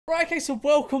Right, okay, so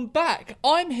welcome back.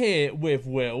 I'm here with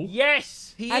Will.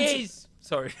 Yes, he is.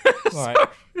 Sorry. Right.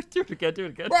 Do it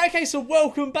again. Right, okay, so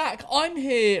welcome back. I'm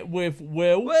here with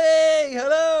Will. Hey,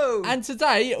 hello. And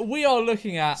today we are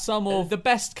looking at some of the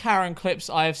best Karen clips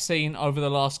I have seen over the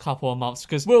last couple of months.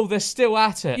 Because, Will, they're still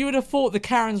at it. You would have thought the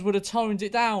Karens would have toned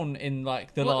it down in,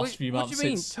 like, the last few months. What do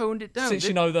you mean, toned it down? Since,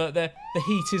 you know, the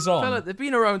heat is on. Fella, they've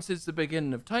been around since the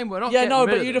beginning of time. We're not yeah, no, rid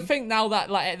but of you'd them. have think now that,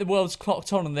 like, the world's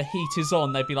clocked on and the heat is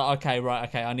on, they'd be like,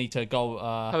 okay, I need to go,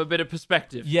 have a bit of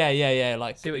perspective. Yeah,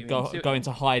 like, go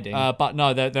into hiding. But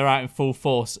no, they're out in full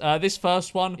force. This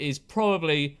first one is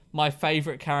probably my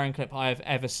favourite Karen clip I have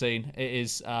ever seen. It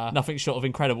is nothing short of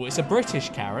incredible. It's a British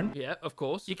Karen. Yeah, of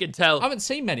course. You can tell. I haven't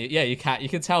seen many. Yeah, you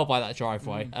can tell by that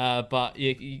driveway. But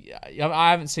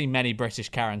I haven't seen many British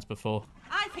Karens before.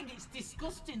 I think it's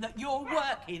disgusting that you're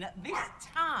working at this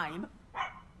time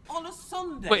on a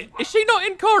Sunday. Wait, is she not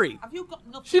in Corrie? Have you got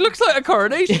nothing? She looks like a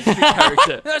Coronation Street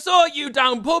character. That's all you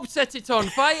down pub set it on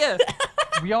fire.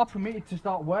 We are permitted to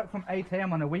start work from 8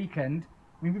 AM on a weekend.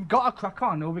 We've got to crack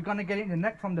on or we're going to get it in the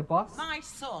neck from the boss. My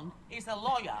son is a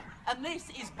lawyer and this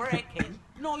is breaking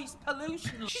noise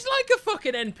pollution. She's like a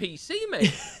fucking NPC,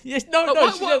 mate. Yes, no.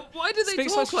 Why do they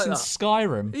speaks talk like in that?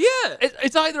 Skyrim. Yeah,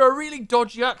 it's either a really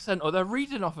dodgy accent or they're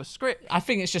reading off a script. I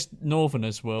think it's just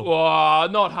Northerners, Will. Whoa,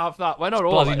 not half that. We're not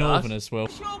all Bloody like Northerners, Will.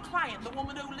 Is your client the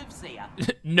woman who lives here?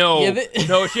 No, Yeah,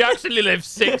 no, she actually lives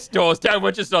 6 doors down.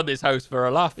 We're just on this house for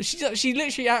a laugh. She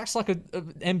literally acts like an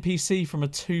NPC from a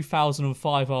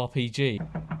 2005 RPG.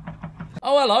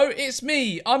 Oh, hello, it's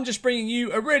me. I'm just bringing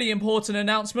you a really important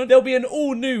announcement. There'll be an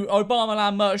all-new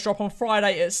Obamaland merch drop on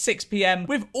Friday at 6 PM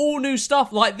with all new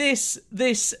stuff like this,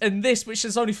 and this, which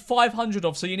there's only 500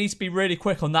 of, so you need to be really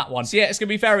quick on that one. So yeah, it's going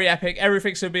to be very epic.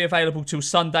 Everything's going to be available till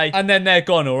Sunday, and then they're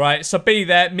gone, all right? So be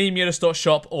there,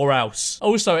 memulus.shop or else.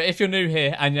 Also, if you're new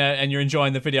here and you're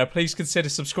enjoying the video, please consider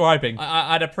subscribing.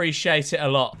 I'd appreciate it a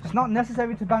lot. It's not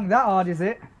necessary to bang that hard, is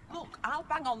it? Look, I'll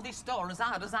bang on this door as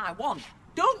hard as I want.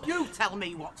 Don't you tell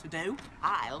me what to do.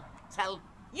 I'll tell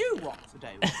you what to do.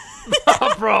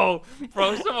 bro,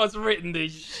 someone's written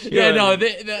this shit. Yeah, no,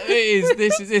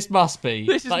 this must be.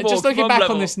 This is like, more just looking fun back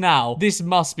level. on this now, this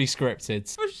must be scripted.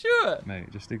 For sure.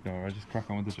 Mate, just ignore her. Just crack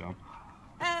on with the job.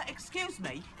 Excuse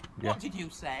me. What did you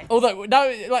say? Although,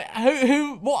 no, like,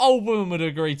 what old woman would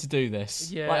agree to do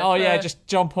this? Yeah, like, oh yeah, just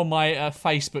jump on my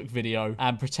Facebook video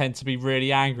and pretend to be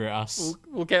really angry at us.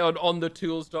 We'll get on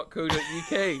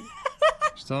onthetools.co.uk.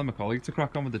 Just tell my colleague to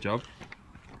crack on with the job.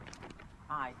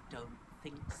 I don't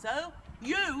think so.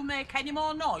 You make any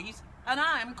more noise and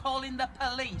I'm calling the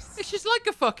police. She's like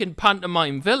a fucking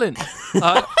pantomime villain.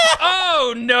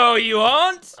 Oh, no, you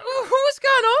aren't. What's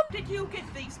going on? Did you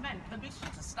give these men permission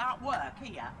to start work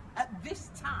here at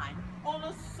this time on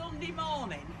a Sunday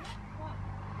morning?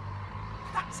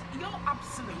 You're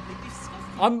absolutely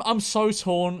disgusting. I'm so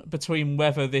torn between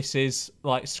whether this is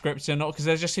like scripted or not, because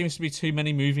there just seems to be too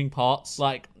many moving parts.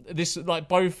 Like this, like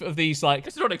both of these, like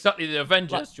It's not exactly the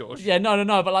Avengers, like, George. Yeah, no,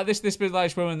 but like this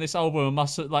middle-aged woman, this old woman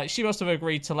must have, like, she must have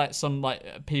agreed to let some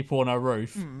like people on her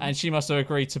roof, and she must have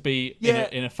agreed to be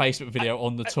in a Facebook video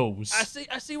on the tools.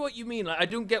 I see what you mean. Like, I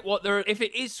don't get what they're. If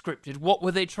it is scripted, what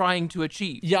were they trying to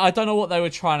achieve? Yeah, I don't know what they were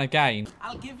trying to gain.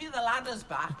 I'll give you the ladders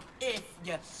back if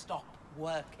you stop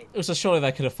working. So surely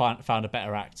they could have found a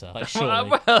better actor. Like, surely.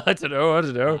 Well, I don't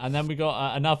know. And then we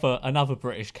got another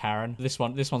British Karen. This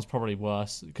one's probably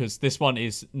worse because this one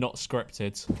is not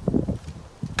scripted.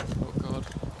 Oh God,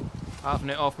 having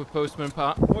it off with Postman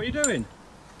Pat. What are you doing?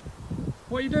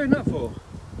 What are you doing that for?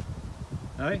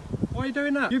 Hey, why are you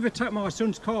doing that? You've attacked my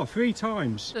son's car 3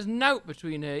 times. There's nout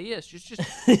between her ears. She's just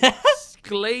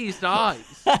glazed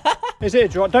eyes. Is it a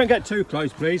drop? Don't get too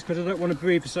close, please, because I don't want to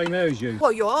breathe the same air as you.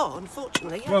 Well, you are,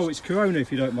 unfortunately. Yes. Well, it's Corona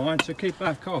if you don't mind, so keep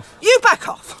back off. You back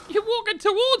off! You're walking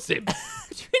towards him. What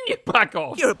do you mean you back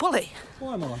off? You're a bully.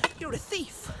 Why am I? You're a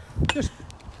thief. Just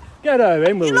get her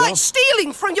in, will You you? like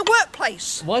stealing from your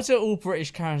workplace. Why do all British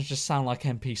Karens just sound like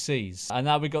NPCs? And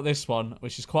now we got this one,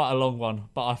 which is quite a long one,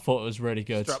 but I thought it was really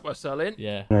good. Strap myself in.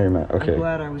 Yeah. No, you're mad. Okay.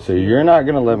 glad I was So here. you're not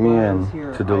gonna let me I was in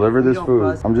here. to deliver this Don't food.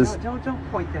 buzz. I'm just.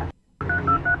 Don't point that.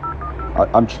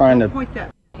 I'm trying to. Point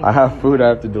that. I have food I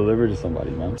have to deliver to somebody,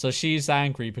 man. So she's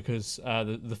angry because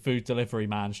the food delivery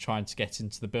man's trying to get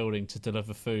into the building to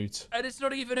deliver food. And it's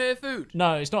not even her food.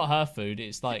 No, it's not her food.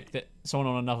 It's like someone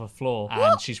on another floor.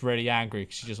 And she's really angry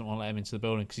because she doesn't want to let him into the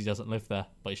building because he doesn't live there.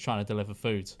 But he's trying to deliver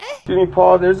food. Excuse me,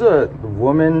 Paul. There's a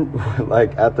woman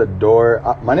like at the door.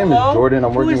 My name is Jordan.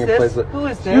 I'm working in a place. Who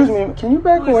is this? Excuse me. Can you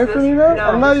back away from me, man? No,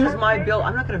 I'm not this even. is my bill.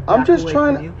 I'm not gonna. I'm back just away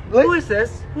trying from to. you. Who is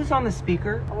this? Who's on the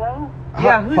speaker? Hello?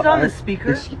 Yeah, who's on the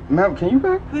speaker? Ma'am, can you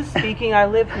back? Who's speaking? I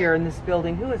live here in this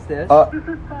building. Who is this? This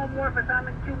is Paul Morphus. I'm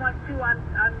in 212.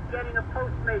 I'm getting a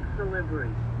Postmates delivery.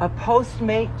 A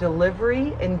Postmate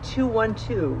delivery in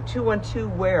 212.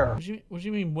 212 where? What do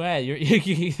you mean where?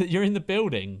 You're in the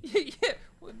building. Yeah,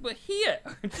 we're here.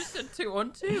 Just at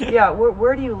 212. Yeah,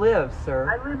 where do you live, sir?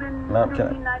 I live in Ma'am,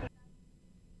 can 90.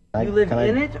 You live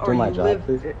in it, or my you job, live?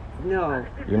 please? No.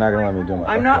 You're not gonna let me do my.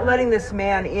 I'm not letting this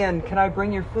man in. Can I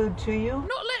bring your food to you?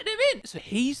 Not letting him in. So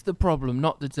he's the problem,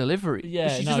 not the delivery. Yeah,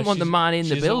 she doesn't want the man in the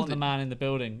She doesn't want building. the man in the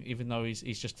building, even though he's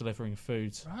just delivering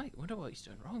food. Right. Wonder what he's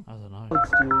doing wrong. I don't know.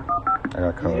 Codes, dude. I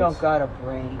got codes. You don't got a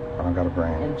brain. I don't got a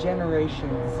brain. And Generation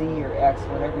Z or X,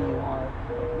 whatever you are,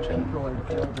 people are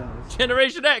dildos.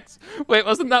 Generation X. Wait,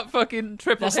 wasn't that fucking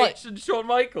Triple That's H like- and Shawn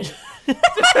Michaels?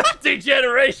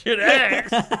 Degeneration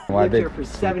X. Why Lived they? here for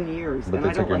 7 years, But and they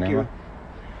I took don't your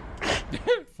like name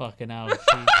your. Fucking hell,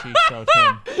 she showed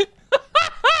him.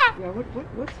 Yeah, what's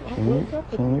up with Can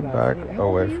you guys? back I mean, how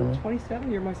old away are you? from me?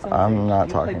 27. You're my son's I'm age. not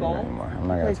You talking play to you ball? anymore. I'm not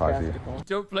gonna Plays talk to you. basketball.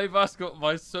 Don't play basketball.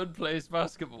 My son plays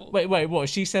basketball. Wait, what?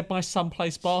 She said my son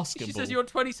plays basketball. She says you're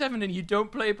 27 and you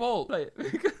don't play ball. Play it.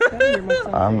 You're my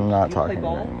son's I'm age. not You talking play to you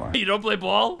ball? anymore. You don't play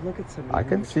ball? Look at somebody. I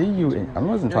can see you. I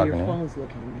wasn't No, talking your to you phone's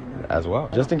looking at me. as well.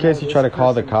 Just in case you try to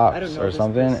call the cops or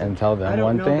something and tell them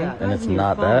one thing and it's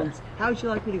not that. How would you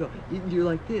like me to go? You're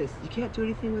like this. You can't do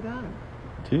anything without him.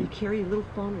 You Dude, carry a little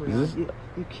phone around.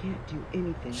 You can't do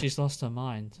anything. She's lost her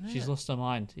mind. She's lost her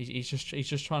mind. He's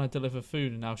just trying to deliver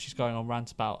food, and now she's going on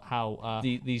rant about how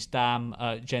these damn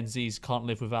Gen Zs can't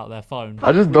live without their phone.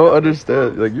 I just don't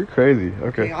understand. Like, you're crazy.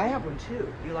 Okay. Hey, I have one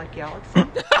too. You like Galaxy?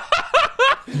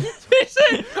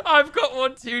 I've got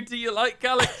one too. Do you like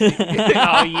Galaxy?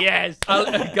 Oh yes,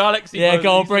 Galaxy. Yeah, phone.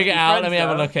 go on, These bring must it be out. friends Let me have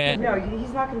a now. look at it. No,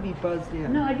 he's not going to be buzzed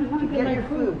in. No, I just want to get your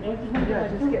food. Yeah,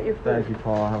 just get your food. Thank you,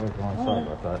 Paul. Have a good one. Sorry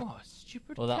about that. Oh,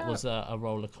 stupid Well, that cat. was a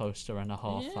roller coaster and a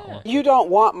half. That one. You don't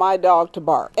want my dog to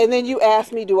bark. And then you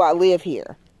ask me, do I live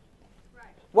here?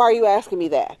 Why are you asking me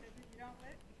that?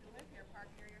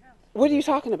 What are you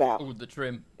talking about? Oh, the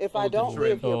trim. If Oh, I the don't trim.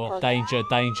 live here, Oh, park- danger,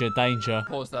 danger, danger.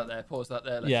 Pause that there. Pause that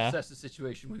there. Let's Yeah. assess the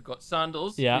situation. We've got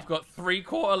sandals. Yeah. We've got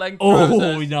 3/4 length. Oh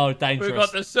trousers. no, dangerous. We've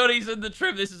got the sunnies and the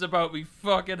trim. This is about me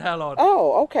fucking hell on.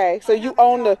 Oh, okay. So you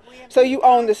own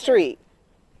the street.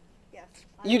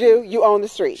 You do? You own the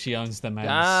street. She owns the men's.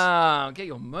 Damn, get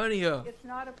your money up. It's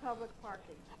not a public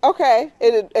parking. Okay.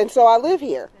 And so I live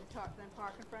here. Then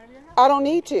park in front of your house. I don't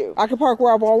need to. I can park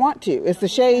wherever I want to. It's the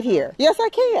shade here. Yes, I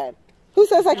can. Who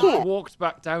says I can't? Walked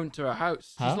back down to her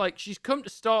house. Huh? She's like, she's come to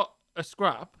start a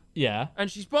scrap. Yeah. And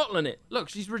she's bottling it. Look,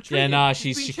 she's Yeah, retreating. nah,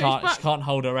 She's she been chased can't back.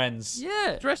 hold her ends.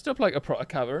 Yeah, dressed up like a proper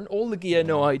cavern. All the gear,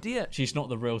 no idea. She's not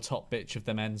the real top bitch of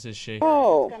them ends, is she?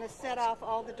 Oh. It's going to set off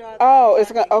all the dogs. Oh,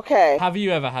 it's gonna. Okay. Have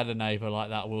you ever had a neighbour like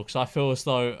that, Will? Because I feel as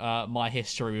though my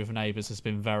history with neighbours has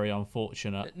been very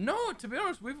unfortunate. No, to be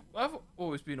honest, I've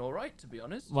always been all right. To be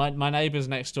honest. My neighbours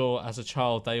next door, as a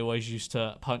child, they always used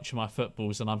to punch my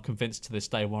footballs, and I'm convinced to this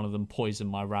day one of them poisoned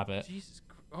my rabbit. Jesus.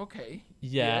 Okay.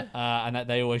 Yeah, and that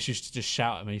they always used to just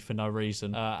shout at me for no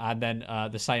reason. And then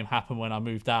the same happened when I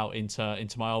moved out into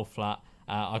my old flat.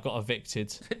 I got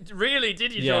evicted. Really?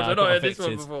 Did you, Yeah, George? I I've got not heard this one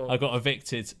evicted. before. I got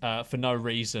evicted for no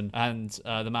reason, and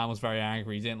the man was very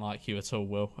angry. He didn't like you at all,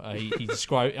 Will. He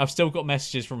described. I've still got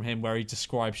messages from him where he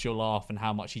describes your laugh and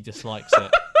how much he dislikes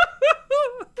it.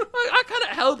 I can't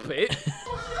help it.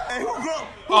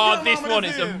 Oh, this one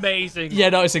is amazing. Yeah,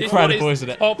 no, it's This incredible, one isn't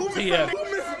it? Top tier.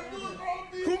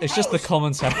 It's just the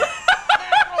commentary.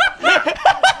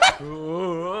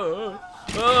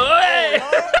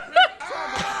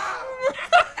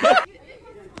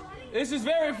 This is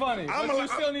very funny, but you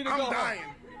still need to go home.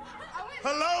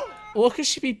 Hello? What could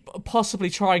she be possibly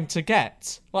trying to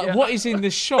get? Like, Yeah. what is in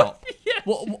this shop? Yes.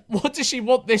 What does she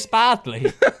want this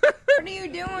badly? What are you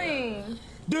doing?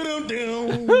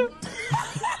 Do-do-do.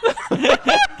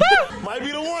 Might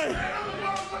be the one.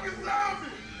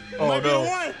 Oh Might be the no.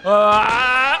 one. Oh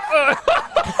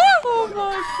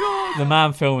my god. The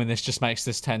man filming this just makes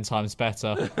this 10 times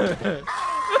better. That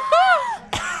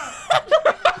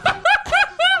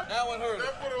one hurt.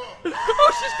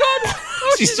 Oh, she's gone.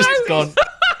 Oh, She's just out. gone.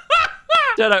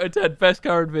 10 out of 10. Best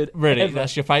Karen vid. Really, ever.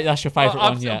 that's your favourite Oh,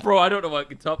 one yet. Bro, I don't know what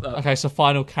can top that. Okay, so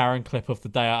final Karen clip of the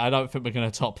day. I don't think we're going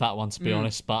to top that one, to be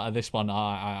honest, but this one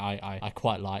I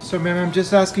quite like. So, ma'am, I'm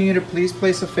just asking you to please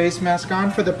place a face mask on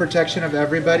for the protection of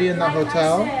everybody in the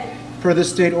hotel. Per the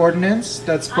state ordinance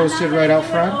that's posted right out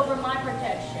front. Over my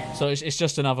protection. So it's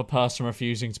just another person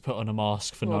refusing to put on a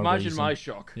mask for no imagine reason. my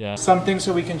shock. Yeah. Something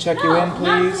so we can check you in, please.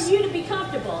 Not for you to be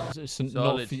comfortable.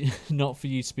 It's not for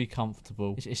you to be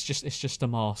comfortable. It's just a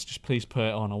mask. Just please put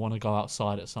it on. I want to go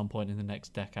outside at some point in the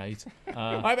next decade.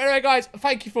 Alright, anyway, guys,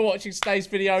 thank you for watching today's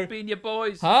video. Being your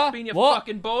boys. Huh? Being your What?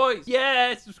 fucking boys.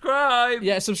 Yeah, subscribe.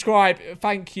 Yeah, subscribe.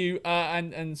 Thank you.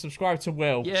 And subscribe to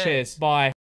Will. Yeah. Cheers. Bye.